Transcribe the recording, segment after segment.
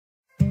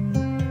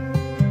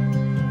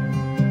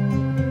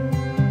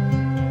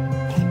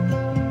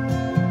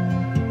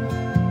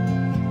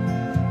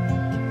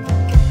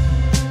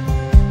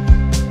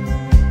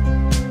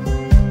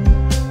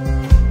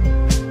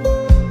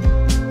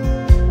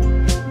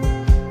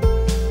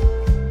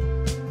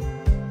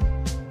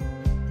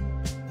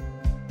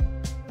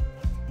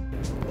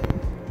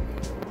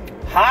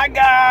Hi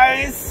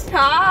guys!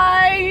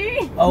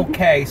 Hi!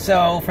 Okay,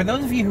 so for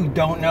those of you who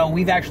don't know,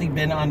 we've actually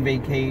been on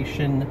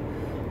vacation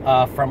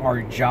from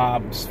our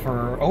jobs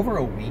for over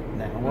a week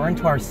now. We're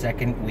into our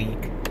second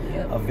week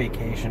of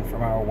vacation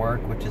from our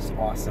work, which is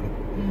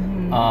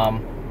awesome.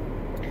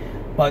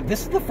 But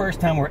this is the first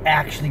time we're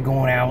actually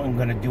going out and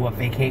going to do a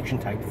vacation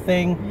type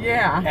thing.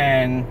 Yeah.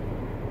 And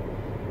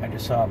I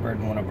just saw a bird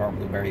in one of our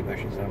blueberry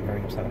bushes and I'm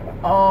very upset about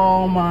that.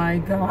 Oh my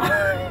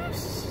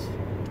gosh.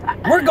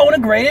 We're going to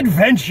Great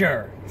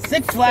Adventure.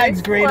 Six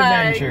Flags Great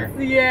Adventure.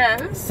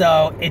 Yes.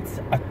 So it's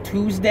a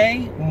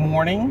Tuesday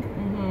morning.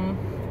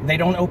 They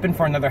don't open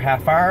for another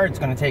half hour. It's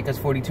going to take us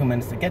 42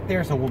 minutes to get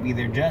there, so we'll be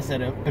there just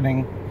at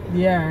opening.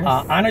 Yes.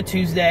 On a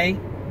Tuesday,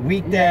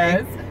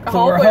 weekday. Yes.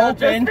 So we're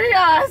hoping just be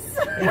us.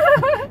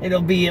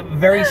 it'll be a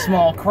very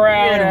small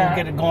crowd and we'll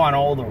get to go on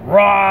all the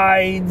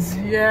rides.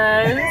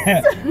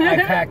 Yes. I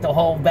packed a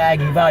whole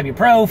bag of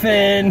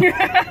ibuprofen.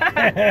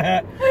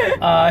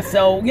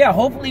 So yeah,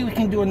 hopefully we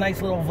can do a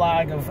nice little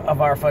vlog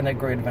of our fun at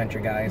Great Adventure,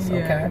 guys.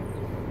 Yeah. Okay?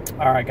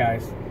 Alright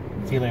guys.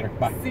 See you later.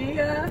 Bye. See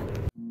ya.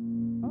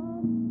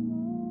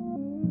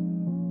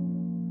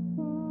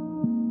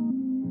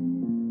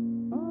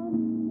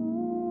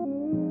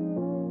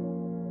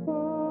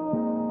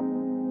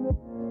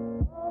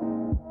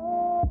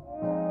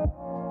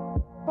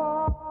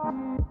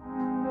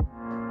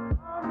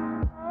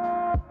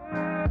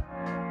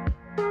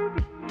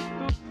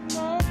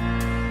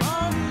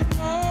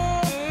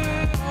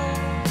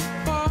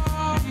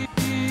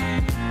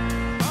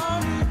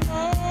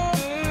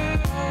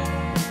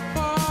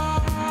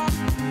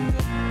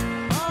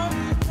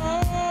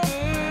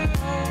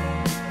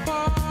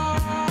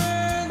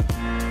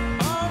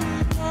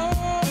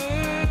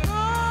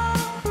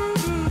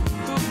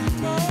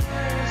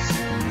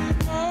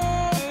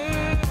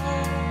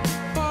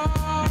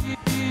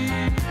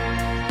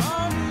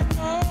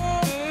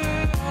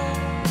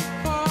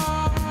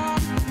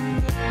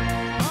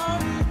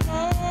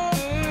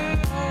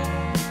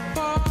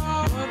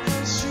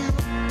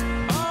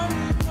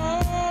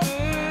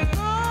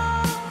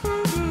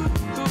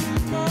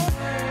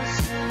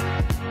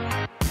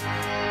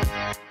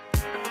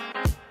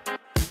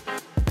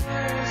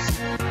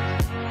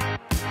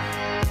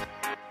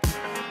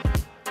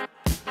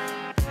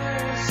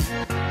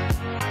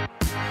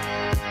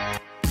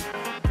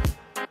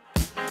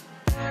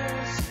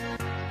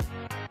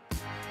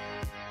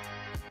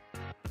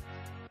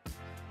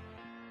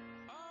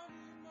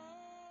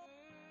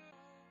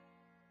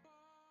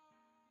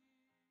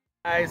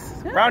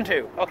 Guys, round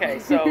two. Okay,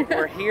 so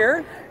we're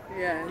here.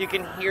 Yes. You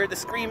can hear the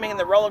screaming and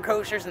the roller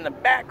coasters in the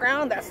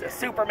background. That's the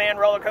Superman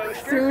roller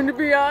coaster. Soon to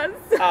be us.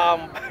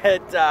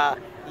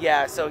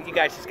 Yeah, so you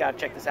guys just gotta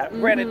check this out.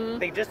 Granted,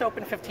 they just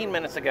opened 15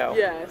 minutes ago.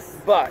 Yes.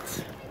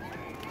 But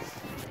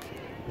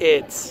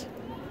it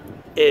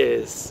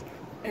is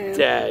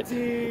dead.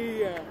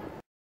 Yeah.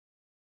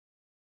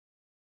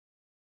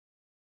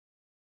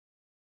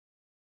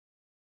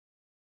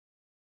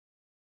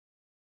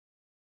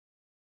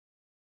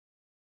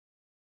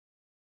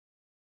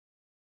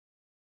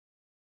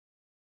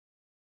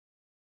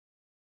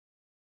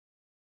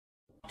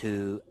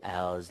 Two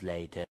hours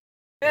later.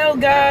 Well,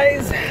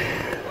 guys,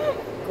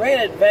 Great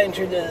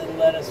Adventure didn't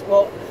let us.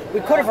 Well,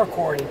 we could have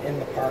recorded in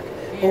the park,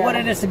 but what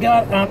it is to go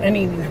out on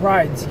any of these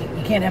rides,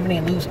 you can't have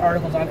any loose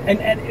articles on. And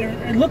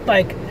it looked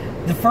like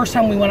the first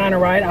time we went on a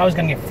ride, I was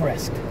gonna get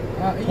frisked.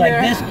 Like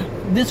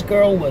this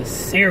girl was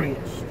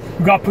serious.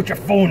 You gotta put your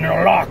phone in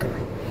a locker.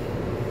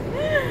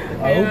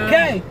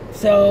 Okay,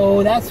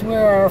 so that's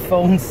where our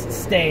phones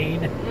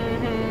stayed.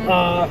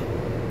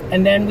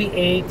 And then we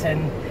ate,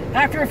 and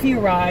after a few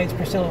rides,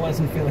 Priscilla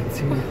wasn't feeling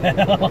too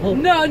well.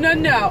 No.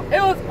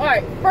 It was,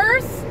 alright,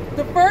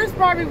 the first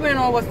part we went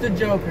on was the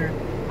Joker.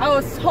 I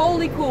was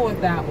totally cool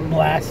with that one.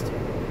 Blast.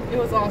 It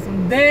was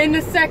awesome. Then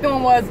the second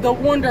one was the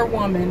Wonder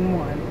Woman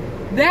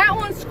one. That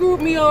one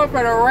screwed me over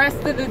for the rest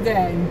of the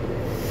day.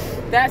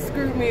 That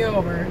screwed me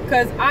over.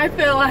 Because I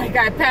feel like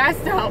I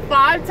passed out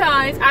 5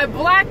 times. I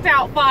blacked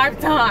out 5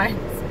 times.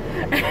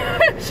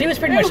 She was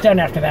pretty much done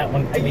after that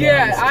one, to be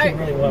honest. She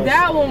really was.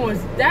 That one was,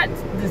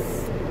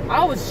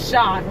 I was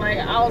shocked. Like,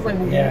 I was like,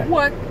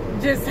 what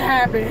just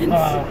happened?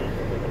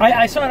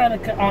 I saw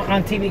it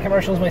on TV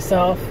commercials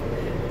myself,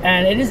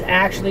 and it is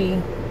actually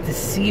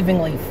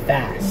deceivingly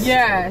fast.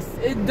 Yes,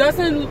 it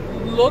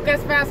doesn't look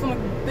as fast on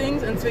the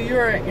things until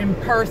you're in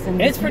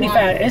person. It's pretty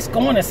fast. It's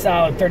going a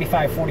solid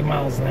 35, 40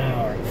 miles an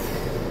hour.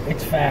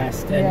 It's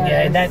fast,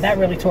 and that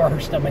really tore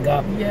her stomach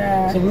up.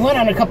 Yeah. So we went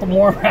on a couple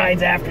more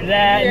rides after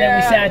that, and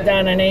then we sat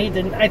down and ate,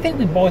 and I think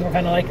we both were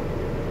kind of like,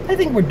 I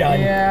think we're done.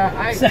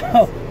 Yeah.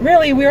 So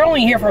really, we were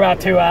only here for about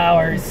 2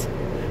 hours.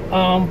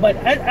 But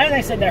as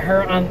I said to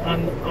her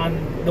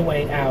on the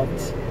way out,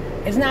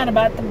 it's not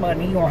about the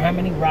money or how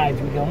many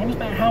rides we go on. It's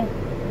about how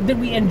did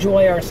we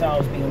enjoy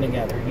ourselves being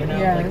together. You know,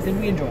 like did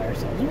we enjoy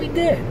ourselves? And we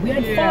did. We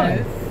had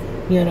fun.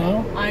 You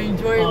know, I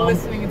enjoyed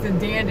listening to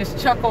Dan just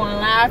chuckle and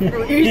laugh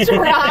through each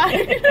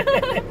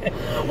ride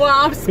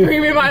while I'm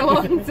screaming my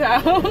lungs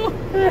out.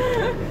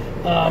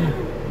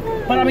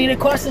 But I mean, it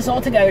cost us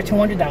all together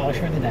 $200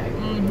 for the day.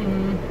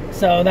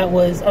 So that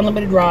was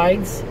unlimited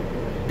rides.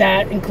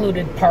 That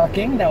included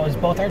parking. That was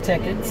both our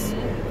tickets.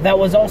 That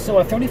was also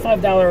a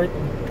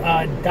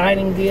 $35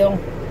 dining deal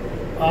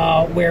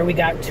where we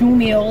got 2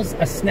 meals,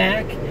 a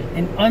snack,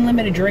 and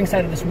unlimited drinks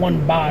out of this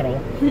one bottle,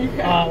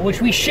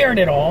 which we shared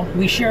it all.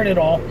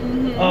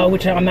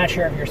 Which I'm not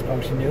sure if you're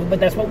supposed to do, but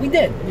that's what we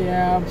did.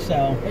 Yeah.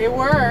 So it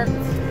worked.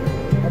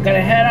 We're gonna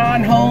head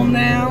on home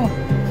now.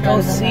 Go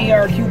see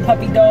our cute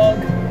puppy dog.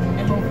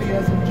 And hopefully he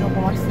doesn't jump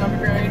on my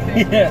stomach or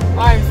anything. Yeah.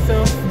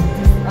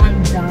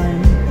 I'm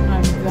done.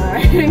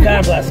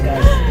 God bless,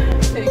 guys.